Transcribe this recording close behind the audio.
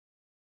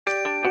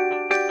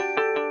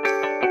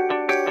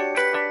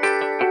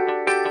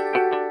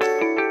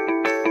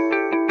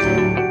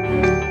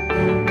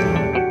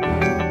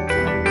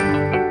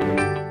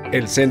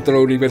El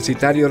Centro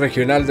Universitario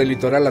Regional del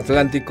Litoral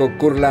Atlántico,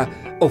 CURLA,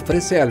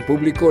 ofrece al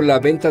público la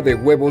venta de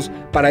huevos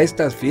para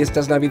estas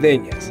fiestas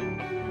navideñas.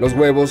 Los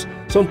huevos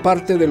son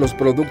parte de los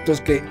productos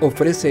que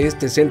ofrece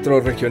este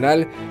centro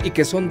regional y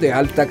que son de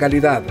alta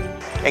calidad.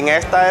 En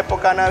esta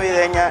época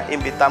navideña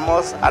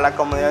invitamos a la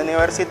comunidad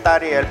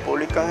universitaria y al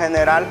público en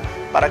general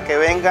para que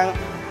vengan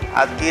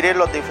a adquirir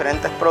los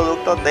diferentes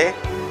productos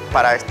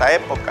para esta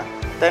época.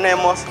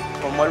 Tenemos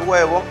como el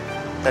huevo,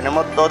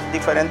 tenemos dos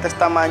diferentes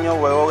tamaños,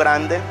 huevo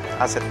grande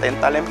a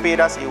 70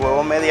 lempiras y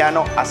huevo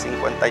mediano a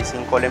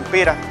 55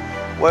 lempiras.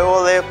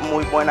 Huevo de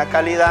muy buena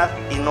calidad,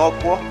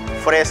 inocuo,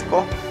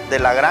 fresco, de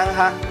la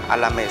granja a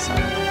la mesa.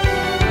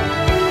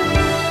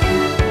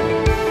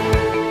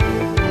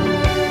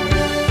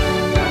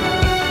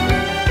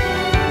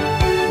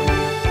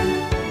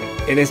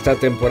 En esta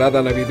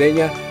temporada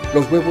navideña,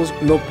 los huevos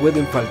no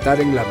pueden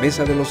faltar en la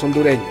mesa de los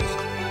hondureños,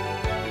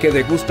 que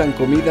degustan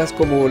comidas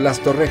como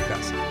las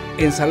torrejas,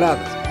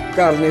 ensaladas,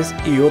 carnes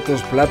y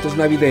otros platos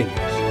navideños.